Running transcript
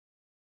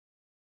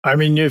I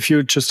mean, if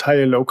you just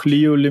hire locally,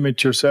 you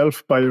limit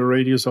yourself by a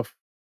radius of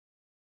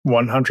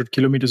 100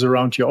 kilometers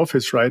around your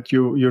office, right?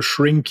 You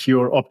shrink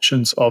your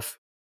options of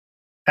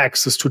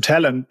access to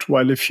talent.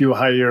 While if you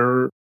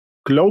hire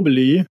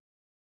globally,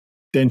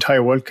 the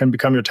entire world can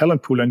become your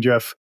talent pool and you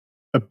have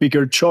a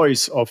bigger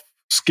choice of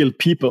skilled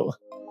people.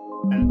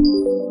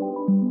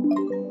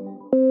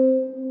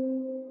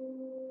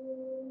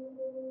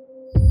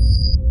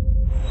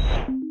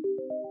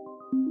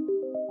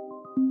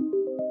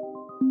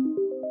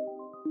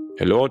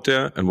 Hello out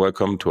there and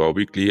welcome to our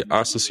weekly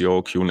Ask the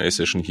CEO Q&A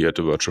session here at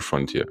the Virtual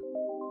Frontier.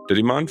 The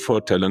demand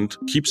for talent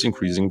keeps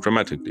increasing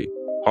dramatically.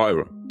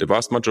 However, the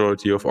vast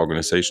majority of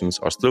organizations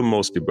are still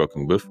mostly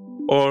working with,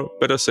 or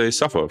better say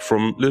suffer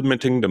from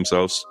limiting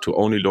themselves to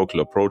only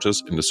local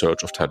approaches in the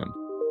search of talent.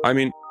 I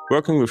mean,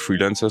 working with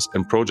freelancers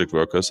and project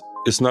workers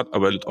is not a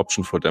valid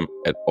option for them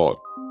at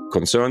all.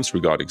 Concerns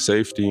regarding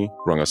safety,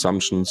 wrong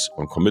assumptions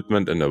on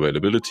commitment and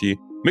availability,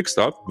 mixed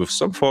up with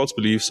some false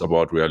beliefs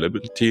about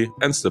reliability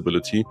and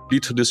stability,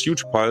 lead to these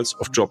huge piles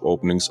of job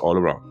openings all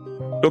around.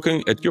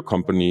 Looking at your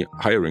company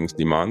hiring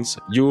demands,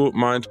 you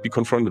might be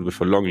confronted with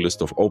a long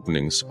list of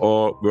openings,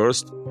 or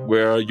worst,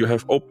 where you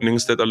have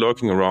openings that are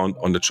lurking around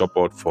on the job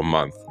board for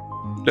months.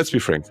 Let's be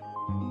frank,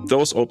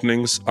 those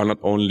openings are not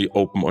only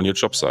open on your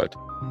job site,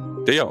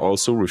 they are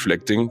also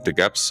reflecting the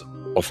gaps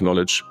of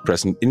knowledge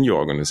present in your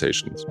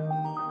organizations.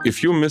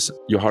 If you miss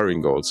your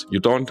hiring goals, you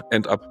don't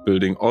end up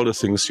building all the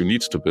things you need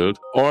to build,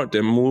 or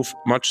they move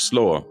much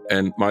slower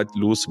and might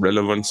lose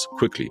relevance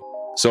quickly.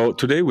 So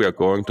today we are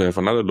going to have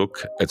another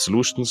look at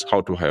solutions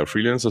how to hire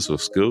freelancers with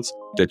skills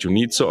that you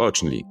need so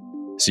urgently.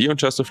 See you in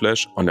just a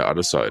flash on the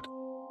other side.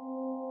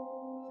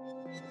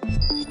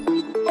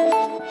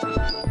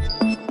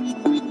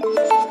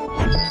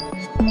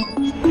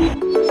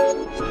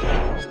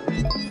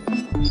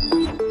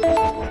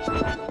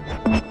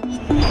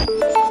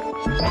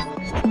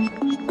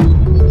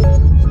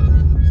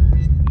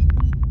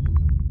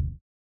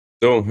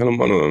 So, hello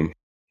Manuel.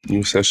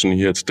 New session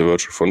here at the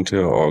Virtual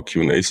Frontier. Our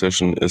Q&A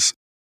session is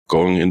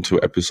going into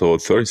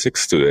episode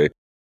 36 today.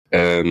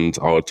 And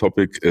our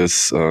topic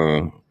is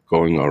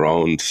going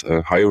around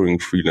hiring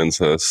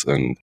freelancers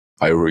and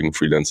hiring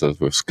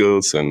freelancers with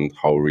skills and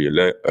how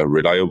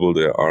reliable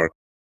they are.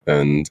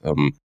 And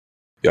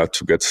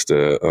to get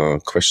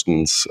the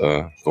questions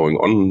going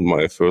on,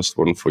 my first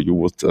one for you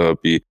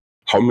would be,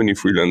 how many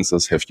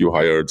freelancers have you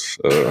hired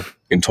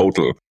in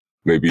total?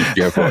 Maybe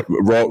you have a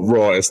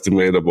raw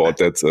estimate about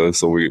that,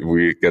 so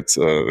we get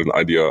an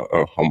idea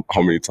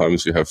how many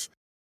times you have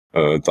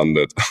done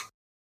that.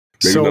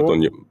 Maybe so not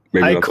on your,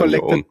 maybe not on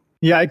your own.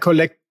 Yeah, I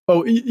collect.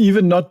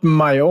 Even not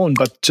my own,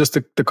 but just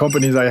the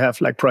companies I have,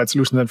 like Pride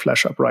Solutions and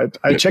FlashUp. Right,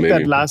 I checked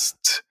that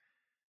last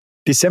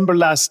December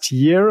last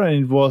year,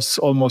 and it was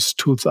almost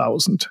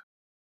 2,000.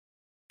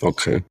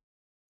 Okay,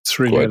 it's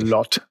really a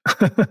lot.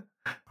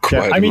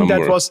 Yeah, I mean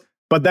number.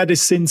 That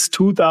is since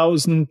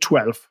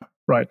 2012,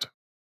 right?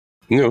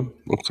 Yeah,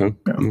 okay.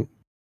 Yeah.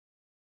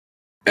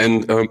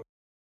 And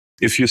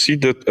if you see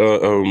that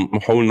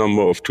whole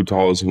number of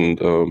 2,000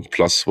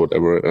 plus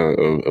whatever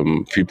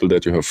people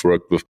that you have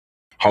worked with,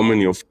 how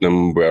many of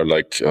them were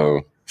like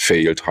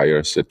failed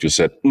hires that you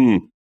said,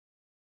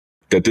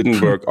 that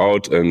didn't work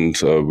out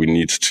and we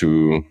need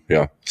to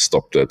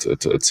stop that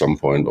at some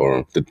point,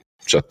 or that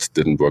just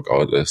didn't work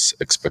out as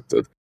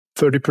expected?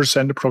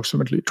 30%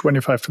 approximately,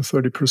 25 to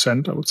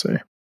 30%, I would say.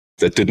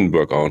 That didn't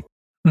work out?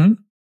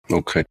 Mm-hmm.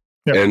 Okay.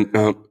 Yep.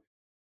 And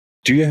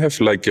do you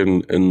have like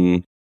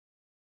an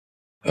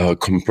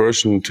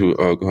comparison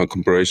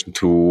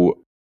to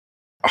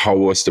how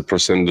was the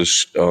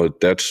percentage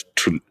that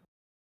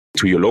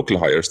to your local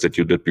hires that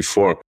you did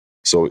before?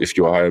 So if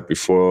you hired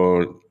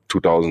before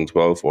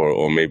 2012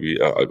 or maybe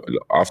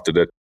after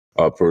that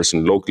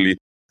person locally,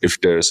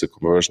 if there is a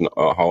conversion,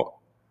 how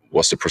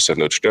was the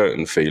percentage there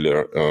in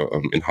failure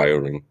in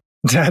hiring?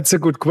 That's a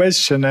good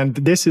question, and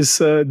this is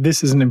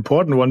an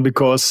important one,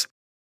 because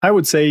I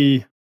would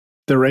say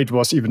the rate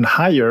was even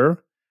higher,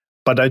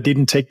 but I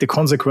didn't take the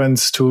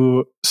consequence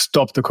to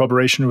stop the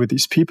cooperation with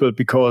these people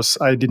because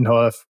I didn't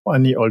have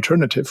any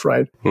alternative,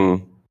 right?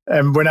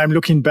 And when I'm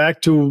looking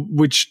back to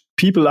which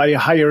people I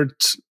hired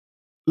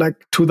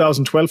like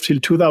 2012 till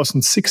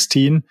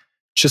 2016,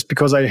 just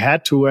because I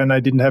had to and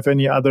I didn't have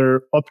any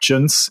other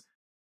options,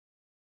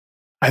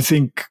 I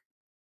think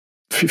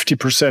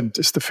 50%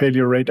 is the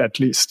failure rate at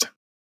least.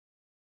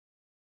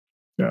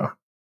 Yeah.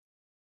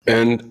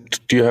 And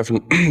do you have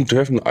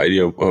an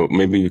idea?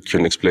 Maybe you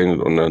can explain it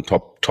on a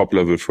top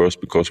level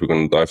first, because we're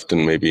going to dive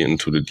in maybe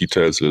into the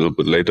details a little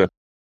bit later.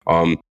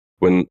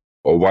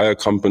 Why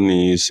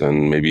companies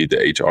and maybe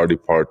the HR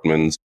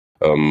departments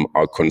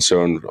are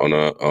concerned on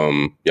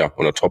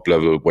a top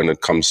level when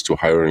it comes to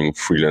hiring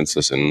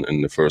freelancers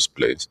in the first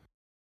place?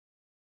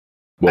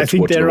 I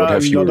think what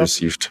have you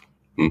received?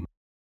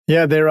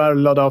 Yeah, there are a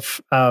lot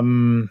of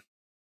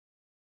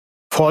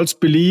false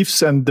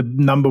beliefs, and the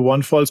number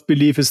one false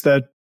belief is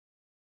that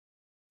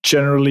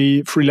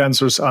generally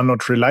freelancers are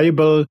not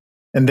reliable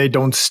and they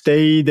don't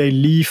stay, they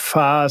leave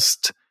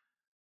fast.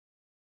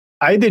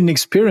 I didn't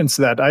experience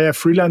that. I have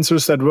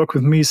freelancers that work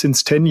with me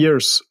since 10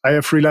 years. I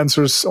have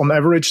freelancers on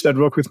average that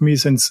work with me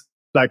since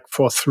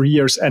for 3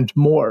 years and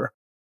more.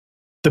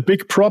 The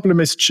big problem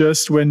is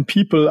just when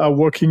people are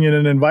working in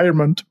an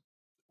environment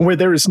where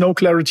there is no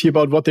clarity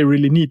about what they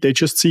really need. They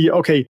just see,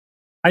 okay,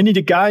 I need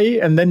a guy,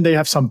 and then they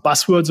have some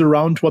buzzwords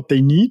around what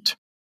they need,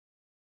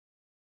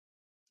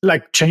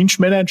 like change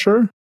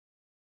manager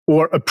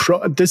or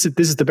this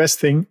is the best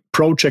thing,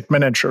 project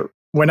manager.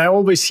 When I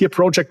always hear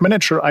project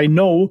manager, I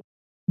know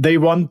they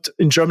want,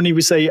 in Germany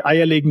we say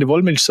eierlegende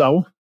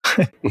Wollmilchsau,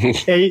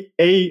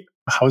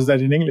 how's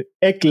that in English?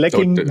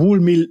 Ecklecking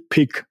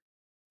Wohlmilchpig.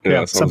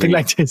 Yeah, something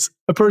like this.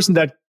 A person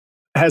that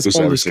has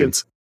all the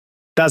skills,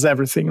 does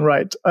everything,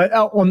 right?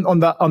 On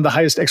the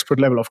highest expert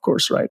level, of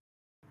course, right?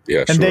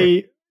 Yeah, and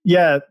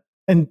sure.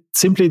 And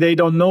simply they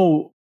don't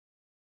know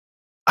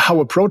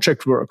how a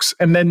project works.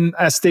 And then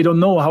as they don't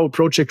know how a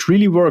project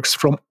really works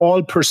from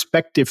all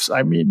perspectives,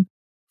 I mean,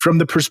 from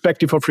the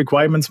perspective of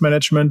requirements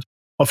management,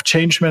 of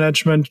change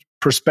management,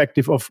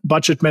 perspective of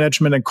budget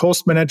management and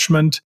cost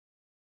management,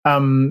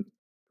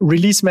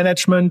 release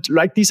management,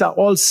 like these are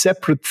all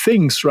separate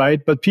things,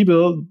 right? But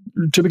people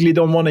typically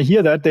don't want to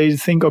hear that. They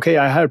think, okay,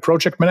 I hire a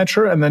project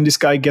manager and then this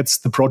guy gets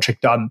the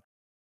project done,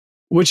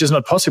 which is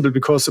not possible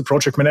because the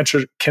project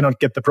manager cannot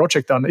get the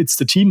project done. It's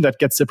the team that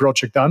gets the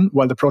project done,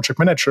 while the project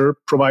manager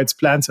provides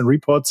plans and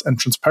reports and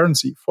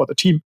transparency for the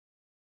team.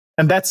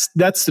 And that's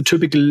the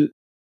typical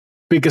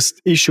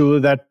biggest issue,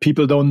 that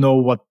people don't know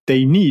what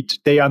they need.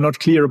 They are not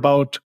clear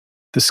about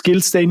the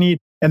skills they need.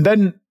 And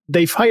then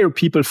they fire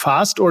people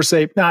fast or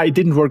say, it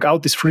didn't work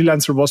out. This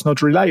freelancer was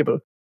not reliable.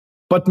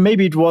 But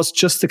maybe it was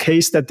just the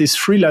case that this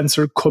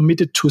freelancer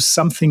committed to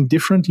something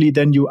differently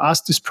than you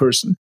asked this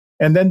person.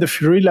 And then the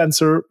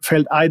freelancer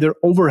felt either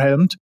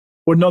overwhelmed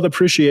or not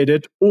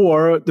appreciated,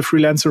 or the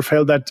freelancer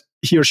felt that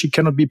he or she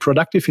cannot be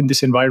productive in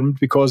this environment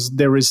because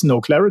there is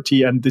no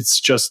clarity and it's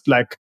just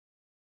like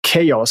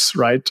chaos,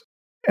 right?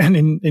 And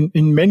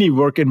in many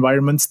work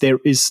environments, there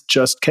is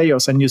just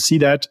chaos. And you see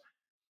that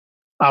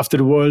after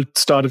the world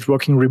started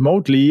working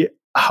remotely,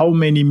 how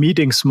many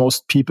meetings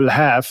most people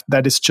have.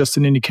 That is just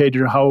an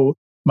indicator how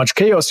much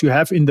chaos you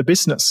have in the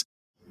business.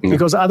 Mm.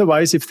 Because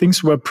otherwise, if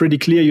things were pretty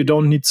clear, you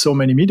don't need so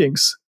many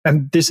meetings.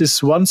 And this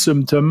is one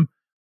symptom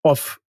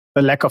of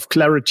a lack of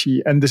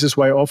clarity. And this is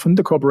why often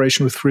the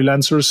cooperation with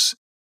freelancers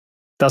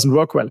doesn't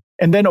work well.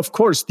 And then, of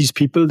course, these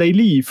people, they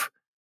leave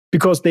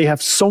because they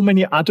have so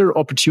many other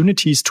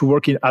opportunities to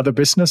work in other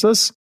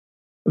businesses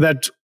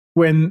that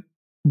when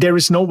there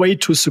is no way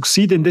to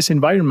succeed in this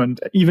environment,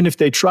 even if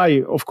they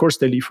try, of course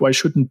they leave. Why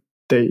shouldn't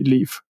they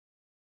leave?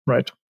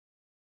 Right.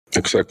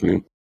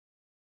 Exactly.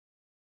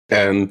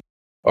 And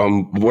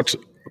what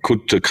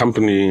could the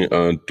company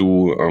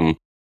do,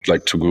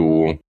 like to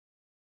go,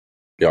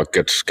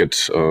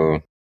 get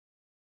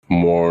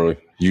more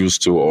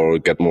used to or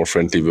get more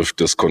friendly with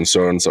these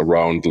concerns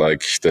around,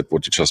 like that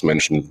what you just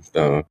mentioned,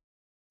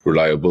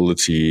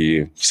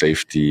 reliability,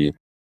 safety,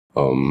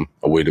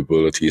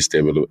 availability,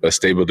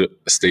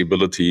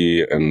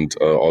 stability, and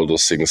all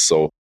those things.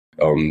 So,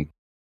 you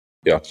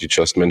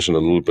just mentioned a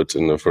little bit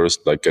in the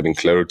first, like getting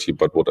clarity,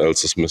 but what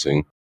else is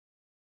missing?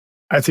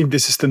 I think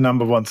this is the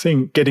number one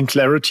thing, getting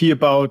clarity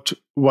about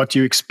what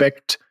you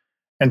expect.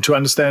 And to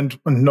understand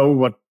and know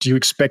what you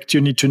expect,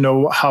 you need to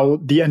know how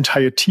the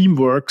entire team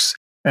works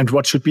and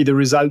what should be the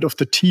result of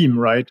the team,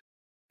 right?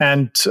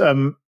 And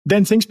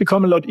then things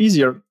become a lot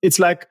easier. It's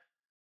like,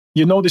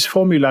 this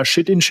formula,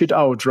 shit in, shit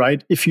out,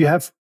 right? If you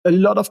have a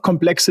lot of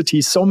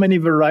complexity, so many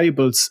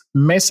variables,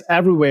 mess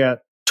everywhere,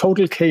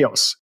 total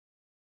chaos.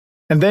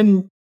 And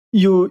then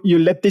you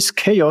let this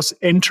chaos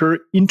enter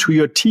into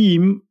your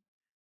team,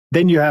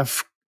 then you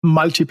have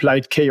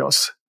multiplied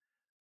chaos,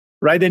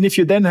 right? And if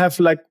you then have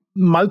like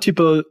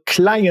multiple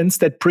clients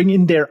that bring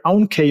in their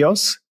own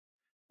chaos,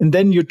 and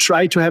then you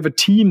try to have a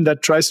team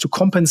that tries to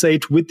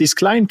compensate with this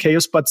client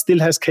chaos, but still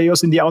has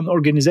chaos in their own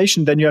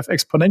organization, then you have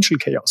exponential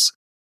chaos.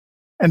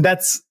 And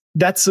that's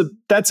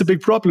a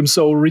big problem.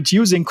 So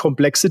reducing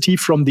complexity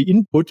from the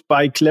input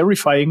by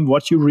clarifying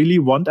what you really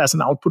want as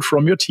an output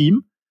from your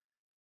team.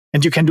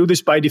 And you can do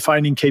this by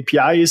defining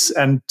KPIs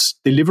and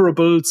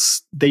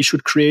deliverables they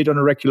should create on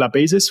a regular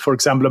basis. For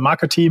example, a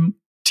marketing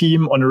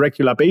team on a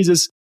regular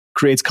basis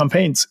creates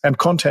campaigns and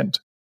content,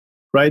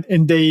 right?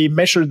 And they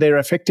measure their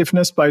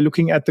effectiveness by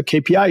looking at the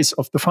KPIs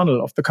of the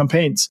funnel, of the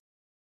campaigns.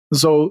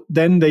 So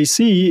then they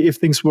see if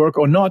things work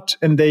or not,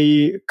 and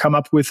they come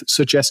up with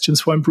suggestions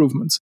for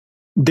improvements.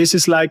 This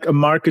is like a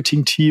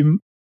marketing team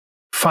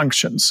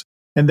functions.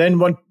 And then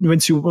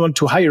once you want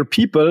to hire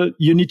people,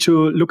 you need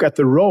to look at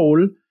the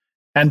role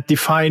and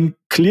define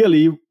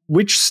clearly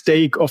which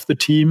stake of the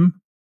team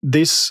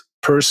this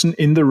person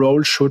in the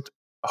role should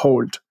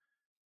hold.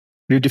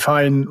 You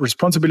define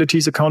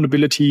responsibilities,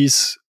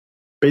 accountabilities.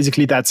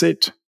 Basically, that's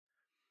it.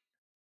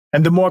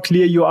 And the more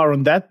clear you are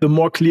on that, the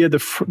more clear the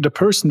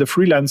person, the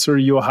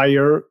freelancer you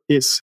hire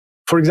is.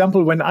 For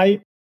example, when I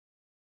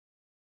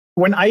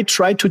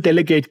tried to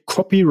delegate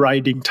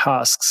copywriting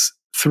tasks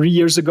 3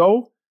 years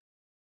ago,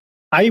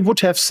 I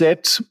would have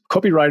said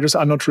copywriters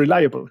are not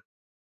reliable.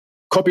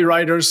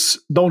 copywriters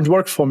don't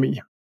work for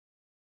me.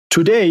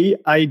 Today,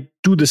 I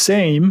do the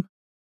same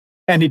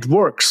and it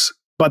works,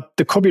 but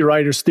the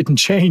copywriters didn't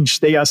change.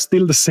 They are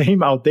still the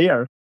same out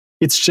there.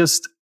 It's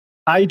just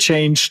I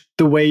changed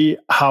the way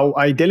how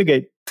I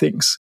delegate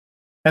things.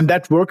 And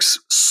that works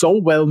so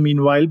well,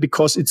 meanwhile,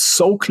 because it's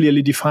so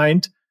clearly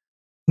defined,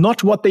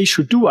 not what they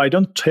should do. I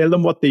don't tell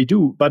them what they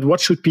do, but what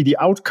should be the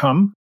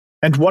outcome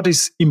and what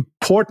is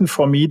important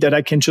for me that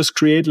I can just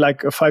create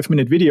like a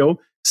 5-minute video,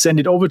 send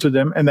it over to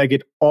them, and I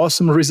get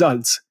awesome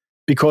results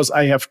because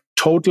I have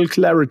total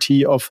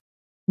clarity of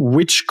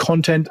which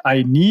content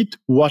I need,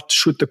 what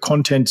should the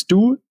content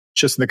do,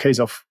 just in the case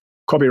of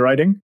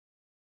copywriting,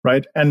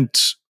 right? And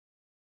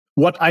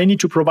what I need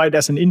to provide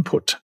as an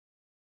input.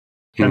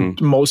 And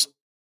most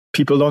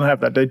people don't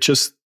have that. They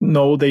just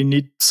know they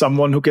need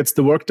someone who gets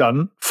the work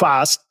done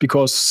fast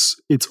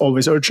because it's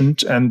always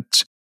urgent, and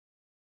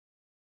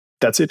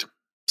that's it.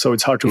 So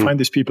it's hard to find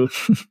these people.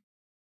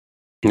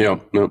 Yeah,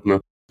 no.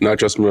 And I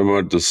just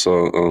remember this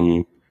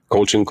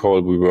coaching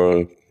call we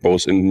were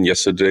both in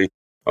yesterday,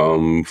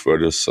 where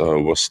this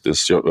was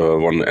this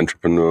one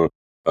entrepreneur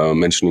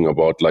mentioning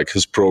about like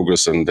his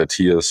progress and that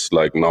he is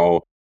like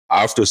now,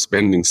 after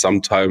spending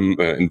some time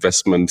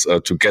investment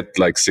to get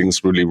like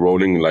things really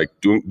rolling, like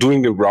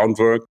doing the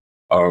groundwork,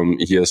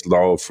 he has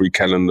now a free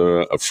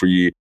calendar, a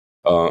free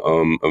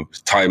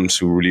time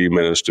to really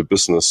manage the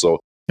business. So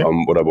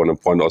what I want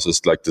to point out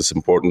is like this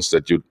importance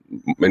that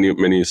many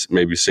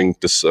maybe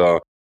think this.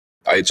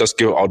 I just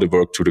give out the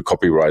work to the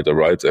copywriter,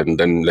 right, and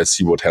then let's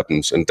see what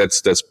happens. And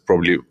that's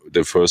probably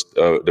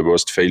the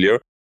worst failure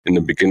in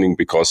the beginning,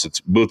 because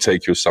it will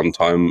take you some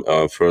time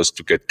first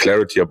to get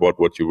clarity about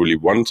what you really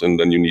want, and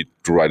then you need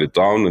to write it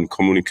down and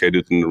communicate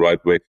it in the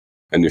right way.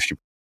 And if you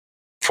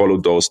follow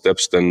those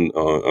steps, then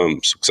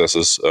success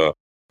is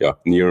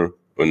near,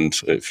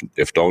 and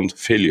if don't,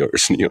 failure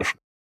is near.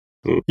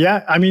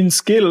 Yeah, I mean,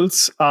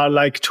 skills are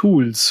like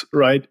tools,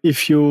 right?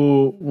 If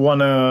you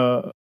want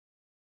to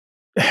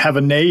have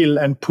a nail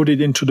and put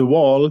it into the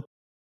wall,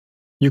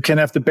 you can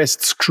have the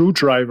best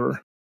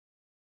screwdriver,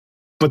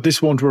 but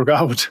this won't work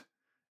out.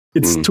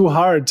 It's too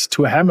hard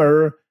to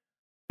hammer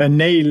a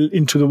nail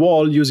into the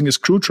wall using a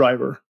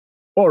screwdriver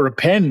or a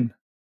pen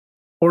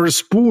or a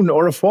spoon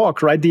or a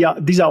fork, right?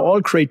 These are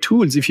all great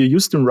tools if you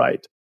use them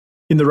right,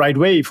 in the right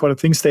way for the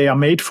things they are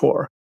made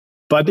for.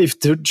 But if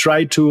to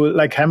try to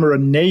like hammer a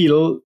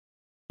nail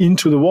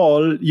into the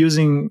wall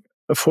using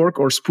a fork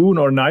or spoon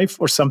or knife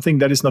or something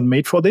that is not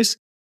made for this,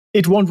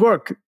 it won't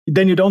work.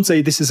 Then you don't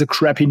say this is a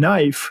crappy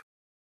knife,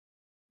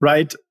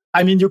 right?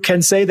 I mean, you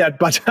can say that,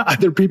 but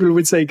other people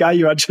would say, guy,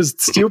 you are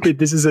just stupid.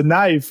 This is a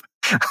knife.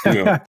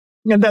 Yeah.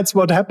 And that's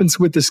what happens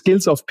with the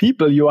skills of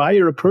people. You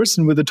hire a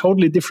person with a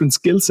totally different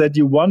skill set.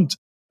 You want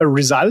a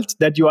result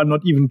that you are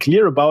not even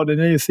clear about.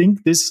 And then you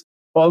think this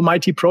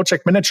almighty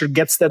project manager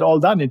gets that all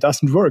done. It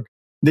doesn't work.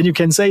 Then you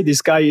can say,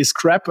 this guy is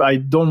crap. I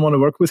don't want to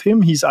work with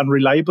him. He's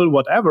unreliable,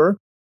 whatever.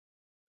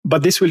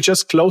 But this will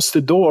just close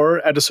the door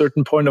at a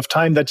certain point of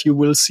time that you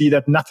will see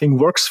that nothing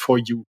works for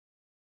you.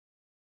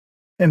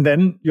 And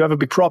then you have a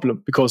big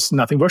problem because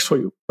nothing works for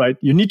you, right?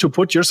 You need to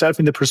put yourself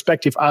in the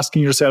perspective,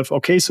 asking yourself,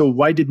 okay, so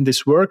why didn't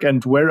this work?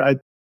 And where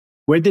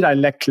did I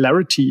lack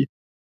clarity?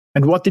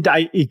 And what did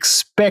I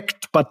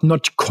expect but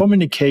not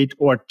communicate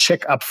or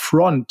check up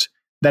front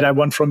that I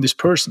want from this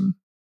person?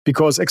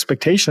 Because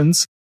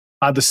expectations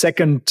are the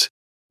second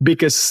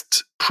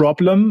biggest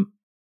problem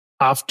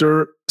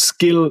after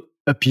skill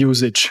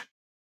abusage.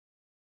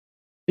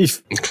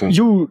 If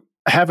you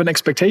have an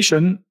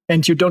expectation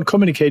and you don't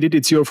communicate it,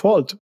 it's your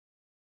fault.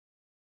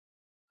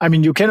 I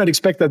mean, you cannot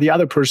expect that the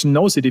other person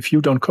knows it if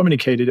you don't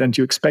communicate it and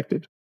you expect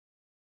it.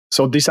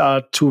 So these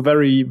are two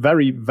very,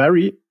 very,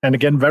 very, and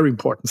again, very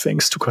important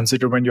things to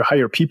consider when you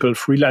hire people,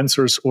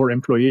 freelancers or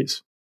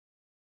employees.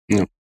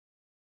 Yeah.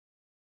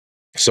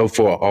 So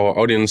for our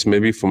audience,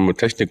 maybe from a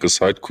technical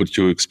side, could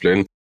you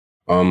explain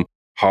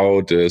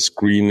how the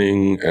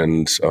screening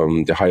and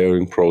the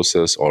hiring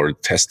process or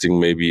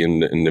testing maybe in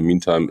the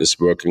meantime is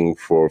working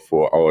for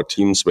our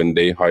teams when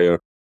they hire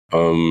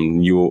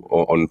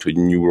onto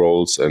new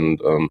roles, and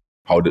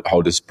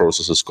how this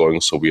process is going,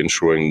 so we're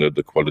ensuring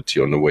the quality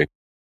on the way?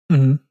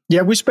 Mm-hmm.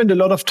 Yeah, we spend a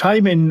lot of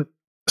time in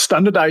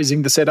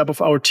standardizing the setup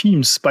of our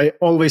teams by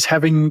always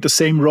having the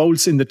same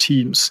roles in the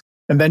teams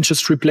and then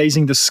just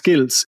replacing the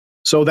skills.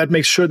 So that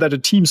makes sure that the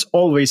teams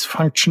always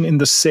function in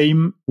the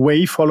same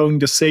way, following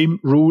the same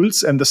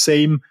rules and the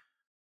same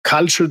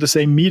culture, the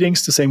same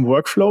meetings, the same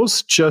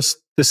workflows, just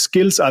the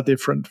skills are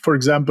different. For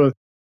example,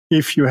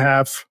 if you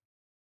have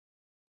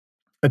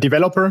a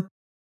developer,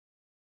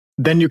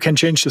 then you can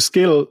change the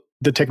skill,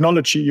 the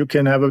technology. You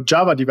can have a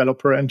Java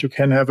developer and you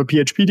can have a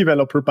PHP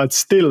developer, but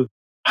still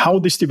how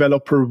this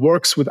developer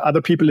works with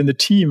other people in the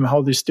team,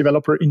 how this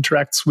developer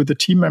interacts with the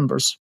team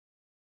members,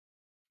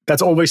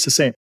 that's always the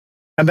same.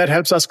 And that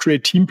helps us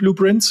create team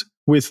blueprints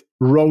with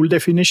role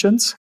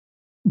definitions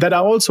that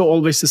are also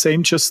always the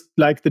same, just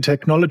like the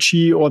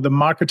technology or the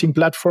marketing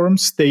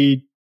platforms,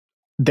 they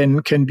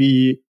then can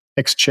be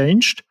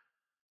exchanged.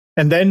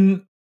 And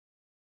then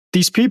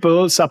these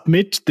people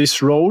submit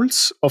these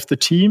roles of the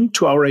team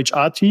to our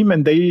HR team,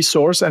 and they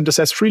source and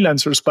assess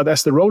freelancers. But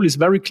as the role is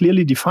very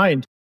clearly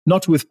defined,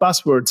 not with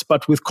buzzwords,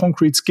 but with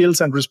concrete skills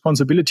and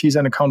responsibilities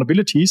and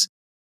accountabilities,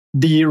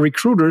 the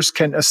recruiters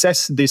can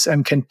assess this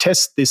and can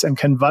test this and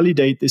can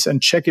validate this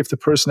and check if the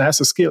person has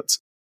the skills.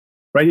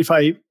 Right?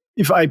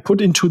 If I put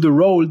into the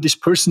role, this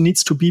person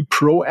needs to be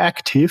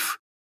proactive.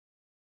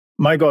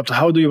 My God,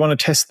 how do you want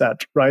to test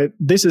that? Right?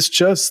 This is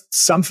just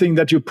something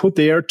that you put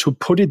there to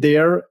put it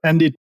there,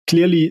 and it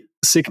clearly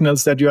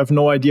signals that you have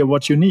no idea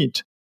what you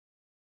need,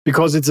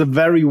 because it's a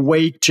very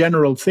vague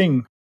general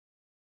thing.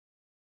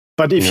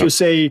 But if you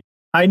say,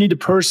 I need a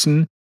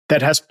person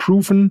that has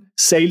proven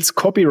sales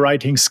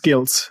copywriting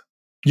skills,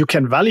 you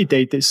can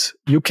validate this.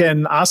 You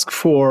can ask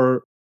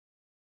for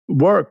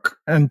work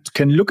and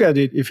can look at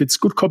it if it's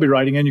good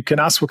copywriting, and you can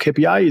ask for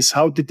KPIs.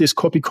 How did this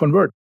copy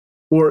convert?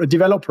 Or a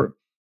developer.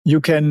 You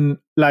can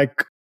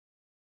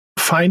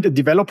find a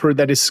developer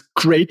that is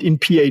great in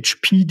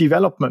PHP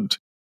development.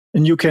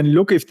 And you can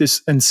look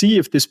and see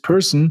if this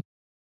person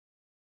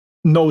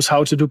knows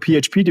how to do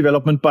PHP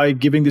development by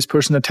giving this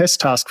person a test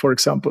task, for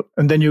example.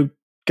 And then you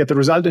get the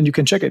result and you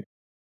can check it.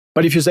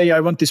 But if you say, I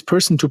want this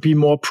person to be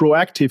more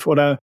proactive,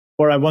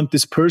 or I want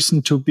this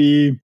person to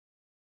be,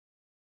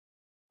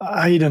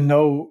 I don't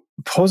know,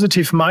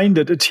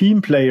 positive-minded, a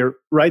team player,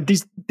 right?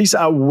 These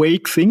are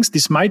vague things.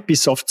 These might be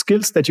soft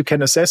skills that you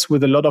can assess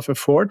with a lot of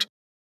effort,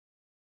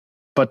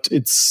 but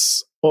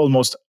it's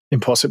almost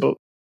impossible.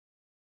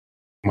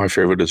 My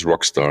favorite is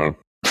Rockstar.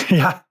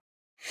 Yeah.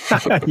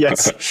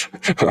 Yes.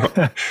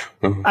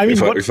 I mean,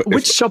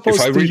 which job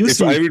post do you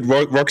see? If I read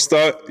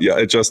Rockstar,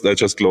 I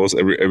just close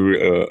every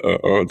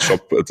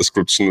job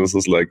description. This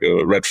is like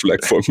a red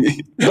flag for me.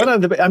 You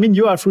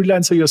are a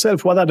freelancer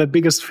yourself. What are the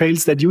biggest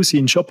fails that you see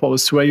in job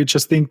posts where you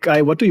just think,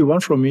 what do you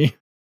want from me?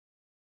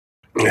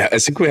 Yeah, I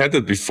think we had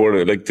that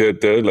before. Like there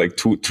are like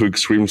two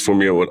extremes for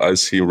me. What I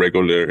see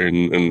regular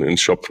in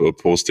job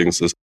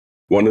postings is,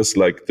 one is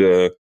like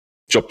the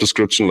job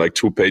description, like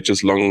 2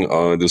 pages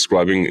long,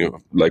 describing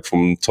like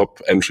from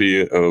top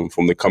entry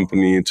from the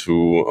company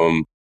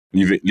to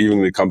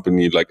leaving the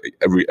company. Like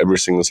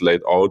everything is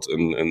laid out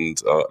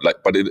and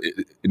but in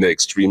the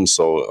extreme.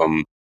 So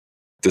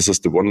this is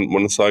the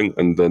one thing,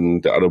 and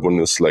then the other one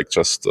is like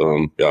just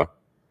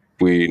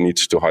we need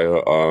to hire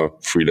a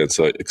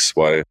freelancer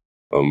XY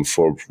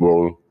for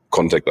role.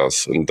 Contact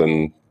us, and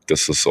then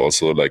this is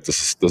also like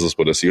this is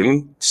what I see.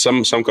 And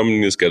some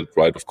companies get it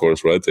right, of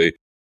course, right? They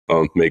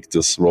make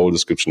this role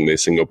description. They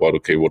think about,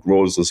 okay, what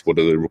role is this? What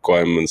are the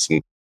requirements?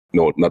 And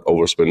not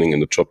overspending in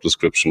the job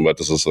description. But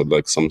this is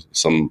like some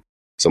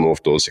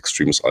of those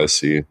extremes I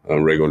see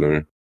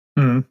regularly.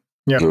 Mm-hmm.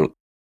 Yeah,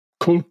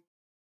 cool.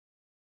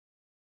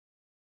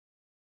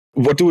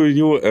 What do we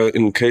do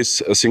in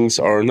case things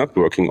are not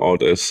working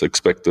out as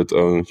expected?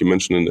 You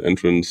mentioned in the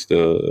entrance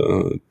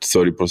the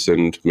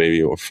 30%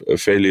 maybe of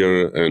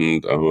failure,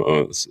 and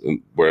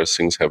where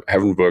things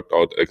haven't worked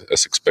out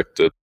as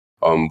expected.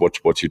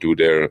 What you do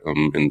there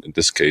in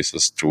this case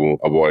is to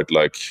avoid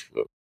like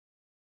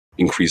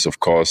increase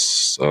of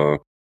costs,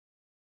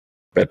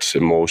 bad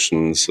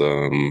emotions,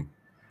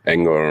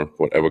 anger,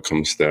 whatever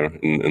comes there,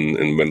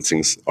 and when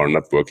things are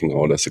not working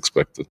out as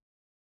expected.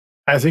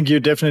 I think you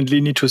definitely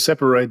need to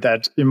separate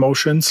that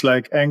emotions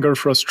like anger,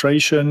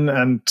 frustration,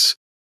 and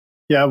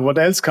what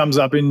else comes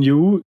up in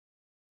you,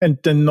 and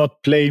then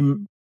not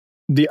blame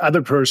the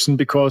other person,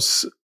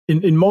 because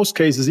in most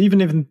cases,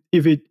 even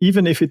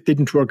if it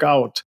didn't work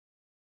out,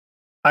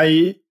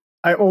 I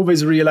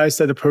always realized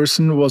that a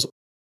person was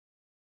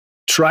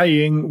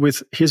trying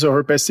with his or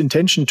her best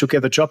intention to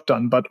get the job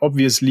done, but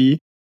obviously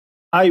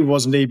I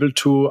wasn't able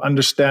to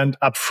understand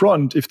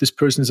upfront if this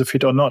person is a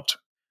fit or not.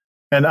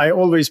 And I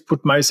always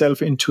put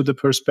myself into the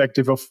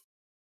perspective of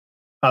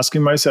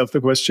asking myself the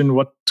question,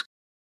 what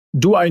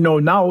do I know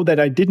now that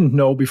I didn't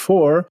know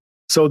before?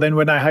 So then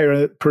when I hire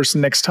a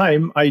person next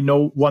time, I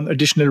know one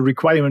additional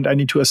requirement I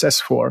need to assess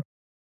for.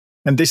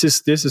 And this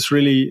is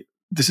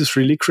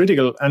really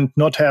critical, and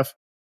not have,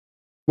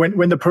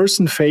 when the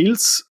person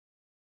fails,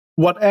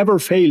 whatever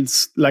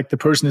fails, like the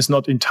person is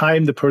not in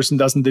time, the person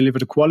doesn't deliver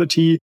the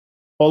quality,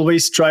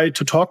 always try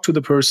to talk to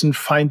the person,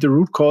 find the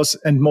root cause,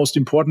 and most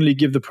importantly,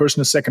 give the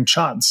person a second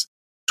chance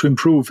to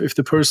improve. If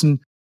the person,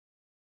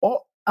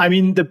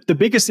 the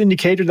biggest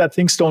indicator that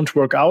things don't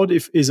work out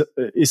is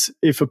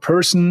if a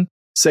person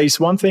says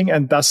one thing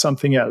and does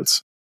something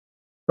else,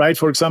 right?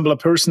 For example, a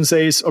person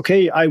says,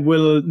 okay, I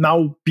will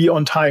now be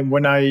on time.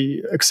 When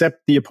I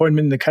accept the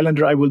appointment in the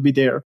calendar, I will be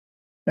there.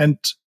 And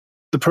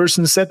the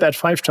person said that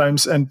 5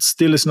 times and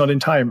still is not in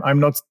time. I'm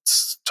not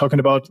talking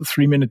about a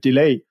 3-minute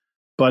delay,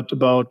 but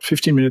about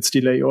 15 minutes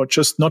delay, or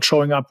just not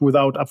showing up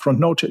without upfront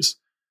notice,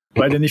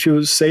 right? And if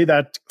you say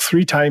that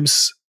 3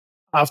 times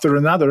after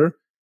another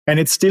and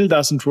it still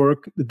doesn't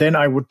work, then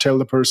I would tell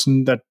the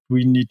person that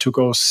we need to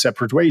go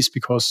separate ways,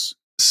 because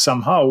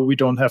somehow we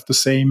don't have the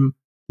same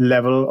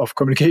level of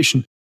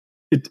communication.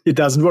 It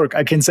doesn't work.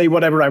 I can say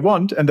whatever I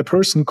want and the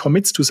person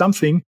commits to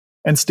something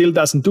and still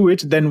doesn't do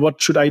it, then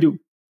what should I do?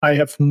 I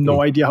have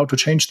no idea how to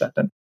change that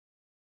then.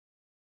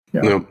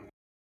 Yeah.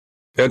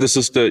 Yeah, this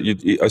is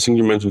I think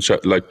you mentioned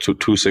like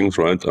two things,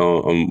 right?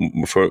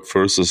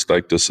 First is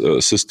like this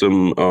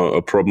system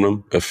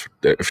problem. If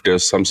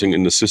there's something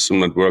in the system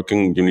not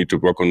working, you need to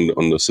work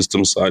on the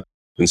system side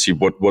and see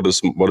what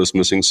is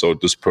missing, so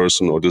this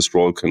person or this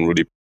role can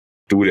really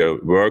do their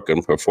work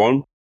and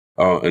perform.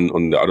 And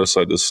on the other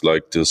side is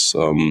like this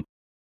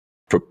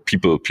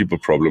people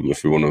problem,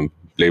 if you want to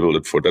label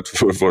it for that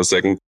for a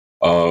second,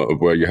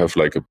 where you have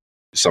like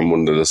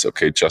someone that is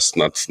just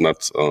not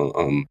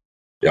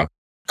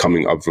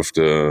coming up with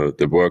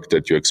the work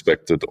that you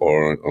expected,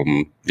 or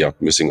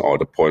missing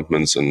out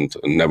appointments and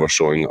never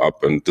showing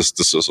up, and this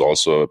is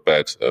also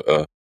bad,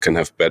 can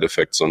have bad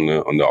effects on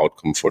the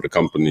outcome for the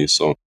company.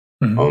 So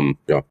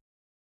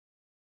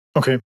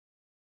Okay.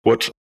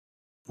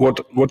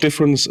 What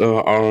difference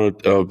are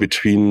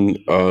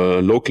between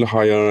local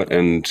hire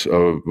and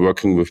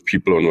working with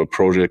people on a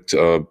project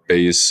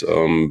base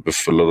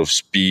with a lot of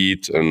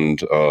speed,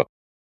 and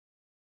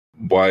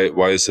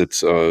why is it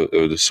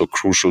so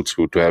crucial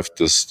to have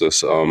this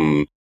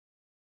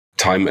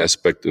time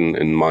aspect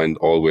in mind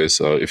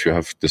always, if you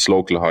have this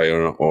local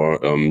hire,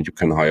 or you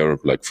can hire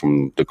like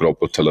from the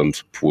global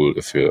talent pool,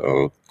 if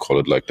you call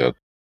it like that?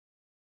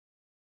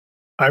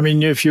 I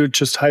mean, if you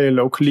just hire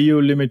locally, you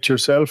limit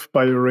yourself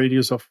by a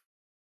radius of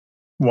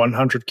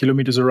 100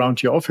 kilometers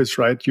around your office,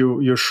 right?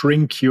 You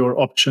shrink your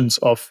options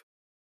of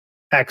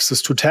access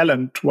to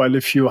talent. While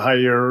if you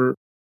hire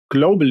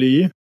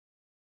globally,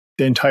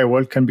 the entire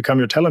world can become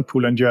your talent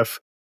pool, and you have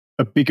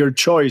a bigger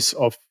choice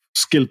of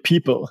skilled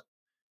people.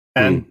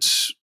 And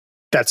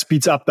that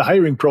speeds up the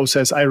hiring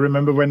process. I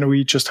remember when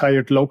we just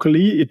hired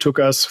locally, it took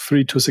us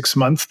 3 to 6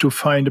 months to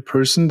find a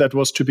person that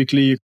was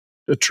typically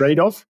a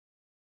trade-off.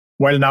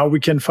 While now we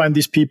can find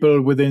these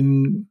people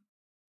within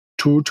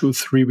 2 to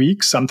 3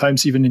 weeks,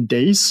 sometimes even in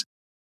days.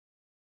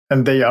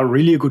 And they are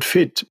really a good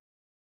fit.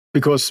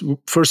 Because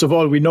first of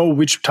all, we know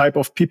which type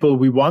of people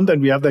we want,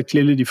 and we have that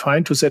clearly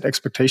defined to set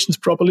expectations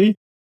properly.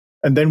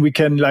 And then we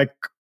can like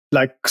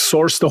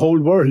source the whole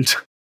world.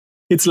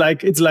 It's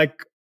like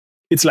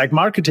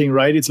marketing,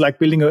 right? It's like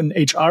building an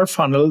HR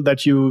funnel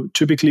that you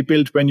typically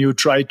build when you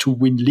try to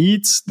win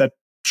leads that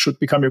should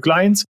become your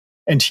clients.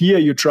 And here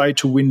you try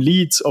to win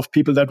leads of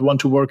people that want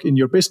to work in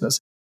your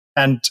business.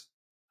 And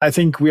I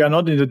think we are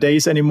not in the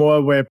days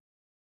anymore where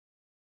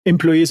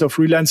employees of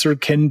freelancer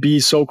can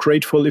be so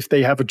grateful if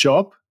they have a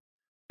job,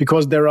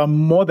 because there are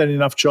more than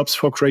enough jobs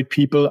for great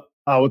people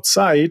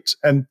outside,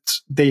 and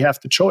they have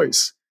the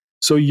choice.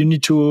 So you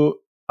need to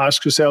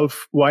ask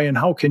yourself, why and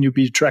how can you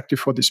be attractive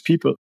for these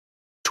people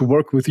to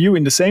work with you,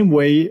 in the same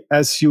way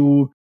as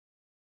you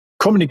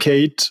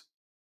communicate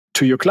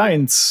to your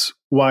clients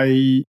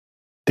why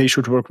they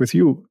should work with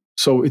you.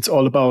 So it's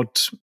all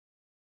about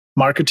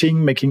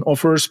marketing, making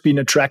offers, being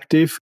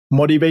attractive,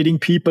 motivating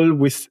people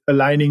with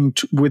aligning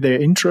with their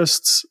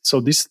interests. So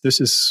this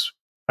is,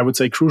 I would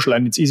say, crucial.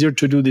 And it's easier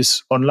to do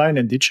this online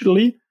and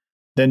digitally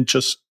than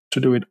just to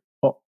do it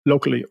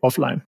locally,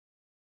 offline.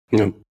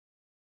 Yeah.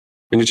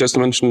 And you just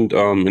mentioned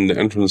in the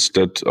entrance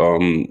that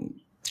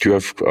you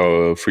have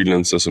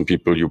freelancers and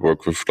people you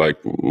work with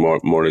like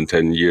more than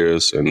 10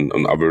 years, and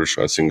on average,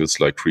 I think it's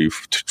like 3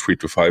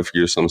 to 5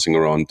 years, something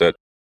around that.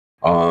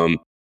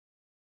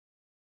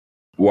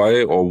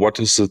 Why or what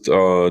is it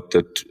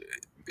that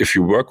if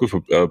you work with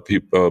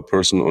a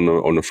person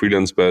on a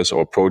freelance base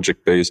or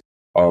project base,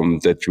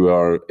 that you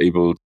are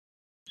able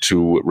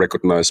to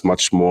recognize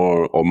much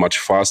more or much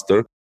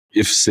faster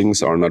if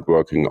things are not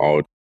working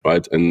out,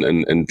 right?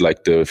 And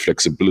like the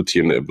flexibility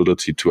and the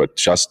ability to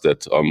adjust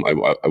that.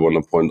 I want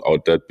to point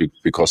out that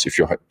because if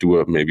you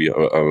do maybe a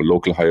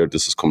local hire,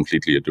 this is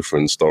completely a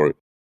different story.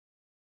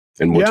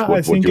 And what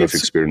you have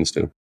experienced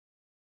there.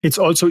 It's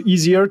also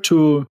easier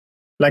to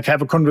like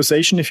have a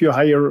conversation if you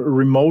hire a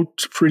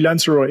remote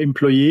freelancer or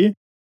employee,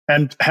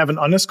 and have an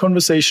honest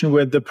conversation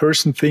where the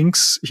person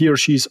thinks he or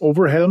she is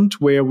overwhelmed,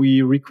 where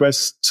we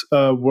request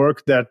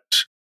work that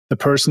the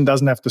person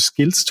doesn't have the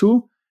skills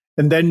to,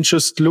 and then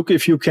just look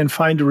if you can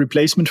find a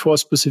replacement for a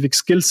specific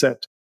skill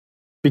set,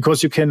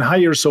 because you can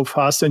hire so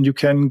fast and you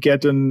can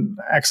get an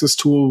access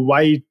to a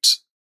wide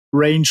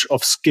range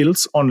of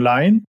skills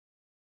online.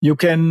 You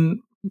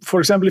can, for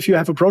example, if you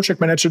have a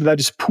project manager that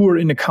is poor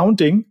in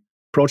accounting,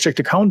 project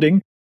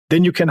accounting,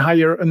 then you can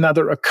hire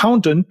another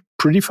accountant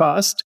pretty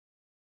fast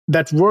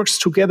that works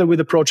together with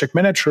the project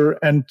manager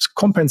and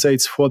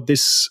compensates for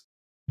these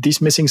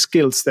missing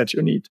skills that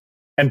you need.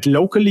 And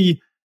locally,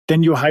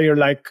 then you hire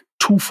like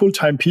 2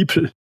 full-time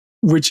people,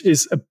 which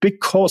is a big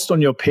cost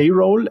on your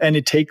payroll, and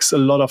it takes a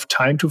lot of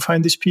time to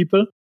find these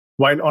people.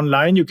 While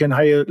online, you can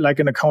hire like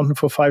an accountant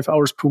for 5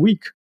 hours per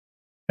week,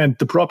 and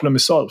the problem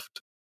is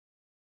solved.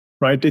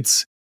 Right?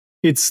 It's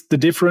the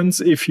difference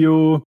if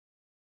you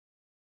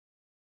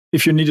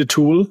need a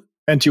tool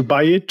and you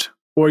buy it,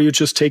 or you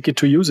just take it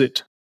to use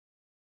it.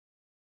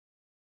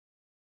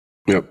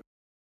 Yeah.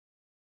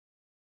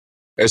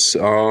 As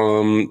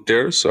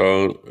there's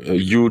a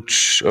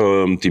huge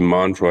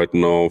demand right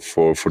now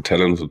for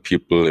talented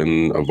people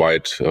in a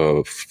wide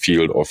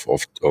field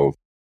of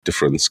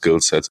different skill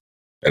sets,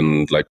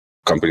 and like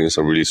companies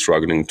are really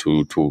struggling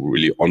to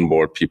really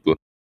onboard people.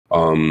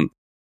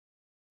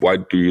 Why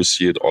do you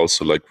see it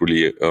also like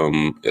really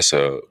as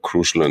a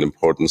crucial and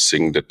important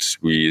thing that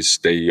we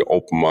stay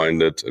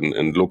open-minded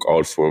and look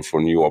out for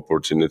new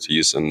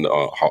opportunities and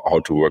how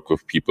to work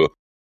with people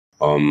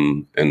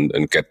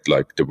and get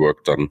like the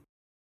work done?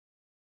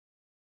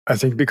 I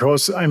think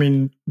because,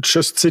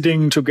 just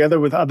sitting together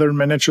with other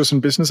managers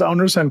and business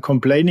owners and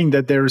complaining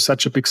that there is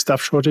such a big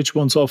staff shortage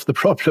won't solve the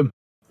problem,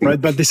 right?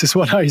 But this is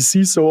what I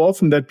see so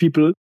often, that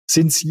people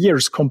since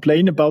years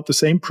complain about the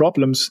same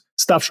problems.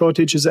 Staff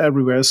shortages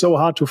everywhere, so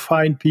hard to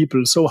find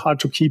people, so hard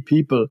to keep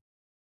people.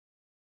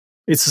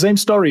 It's the same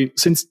story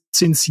since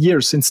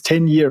years, since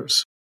 10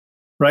 years,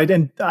 right?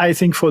 And I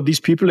think for these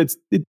people,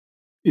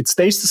 it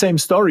stays the same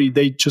story.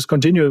 They just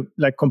continue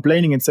like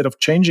complaining instead of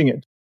changing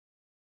it.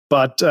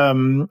 But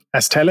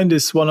as talent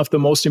is one of the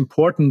most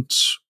important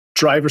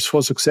drivers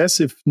for success,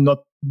 if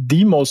not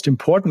the most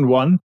important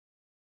one.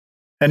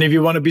 And if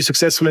you want to be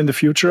successful in the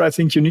future, I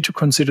think you need to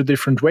consider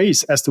different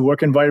ways as the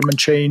work environment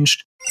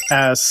changed,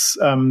 as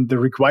the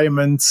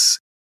requirements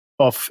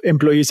of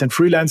employees and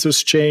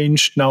freelancers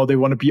changed. Now they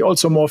want to be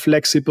also more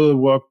flexible,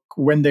 work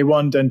when they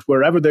want and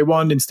wherever they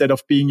want, instead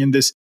of being in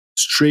this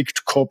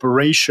strict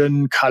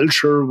corporation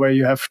culture where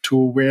you have to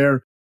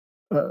wear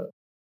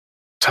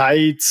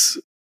tights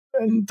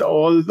and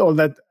all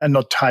that, and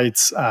not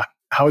tights.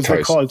 How is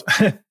that called?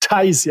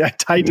 Ties. Yeah,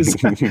 tight is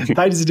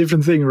a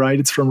different thing, right?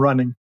 It's from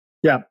running.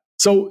 Yeah.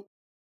 So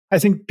I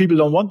think people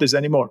don't want this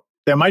anymore.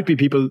 There might be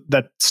people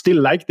that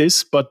still like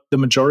this, but the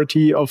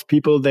majority of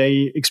people,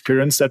 they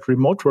experience that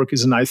remote work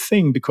is a nice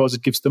thing because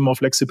it gives them more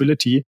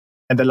flexibility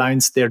and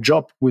aligns their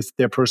job with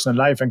their personal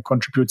life and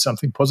contributes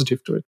something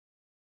positive to it.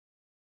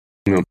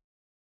 Yeah.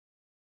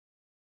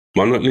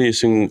 Manuel,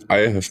 anything I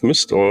have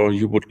missed or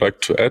you would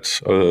like to add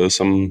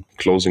some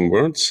closing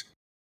words?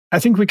 I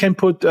think we can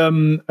put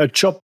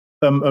a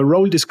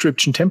role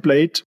description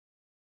template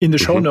in the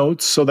show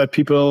notes so that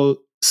people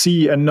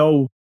see and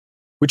know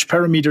which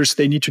parameters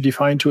they need to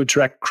define to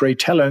attract great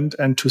talent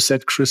and to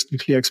set crystal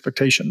clear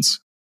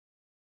expectations.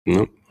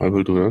 No, I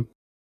will do that.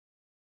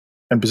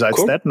 And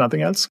besides that,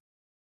 nothing else?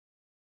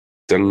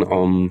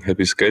 Then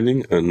happy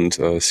scaling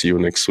and see you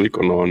next week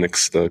on our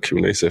next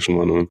Q&A session,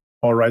 Manuel.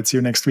 All right, see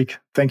you next week.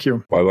 Thank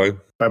you. Bye-bye.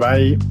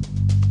 Bye-bye.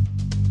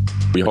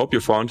 We hope you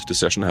found the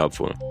session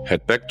helpful.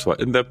 Head back to our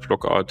in-depth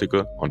blog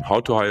article on how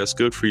to hire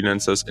skilled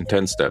freelancers in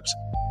 10 steps.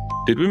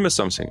 Did we miss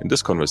something in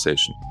this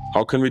conversation?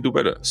 How can we do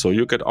better so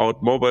you get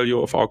out more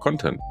value of our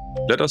content?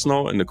 Let us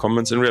know in the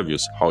comments and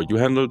reviews how you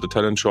handle the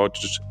talent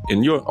shortage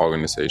in your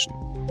organization.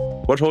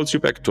 What holds you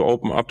back to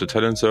open up the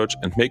talent search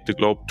and make the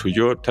globe to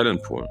your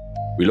talent pool?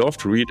 We love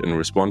to read and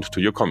respond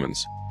to your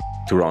comments.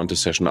 To round the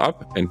session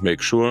up and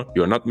make sure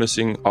you are not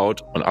missing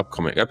out on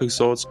upcoming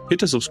episodes, hit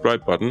the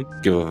subscribe button,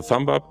 give us a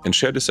thumb up, and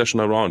share the session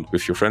around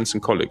with your friends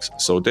and colleagues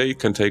so they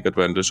can take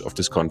advantage of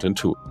this content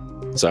too.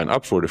 Sign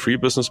up for the free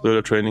Business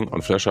Builder training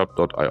on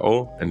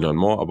flashup.io and learn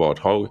more about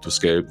how to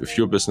scale with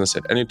your business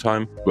at any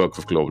time, work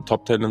with global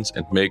top talents,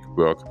 and make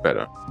work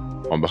better.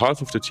 On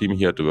behalf of the team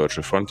here at The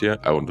Virtual Frontier,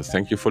 I want to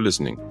thank you for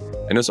listening.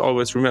 And as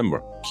always,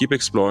 remember, keep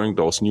exploring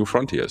those new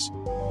frontiers.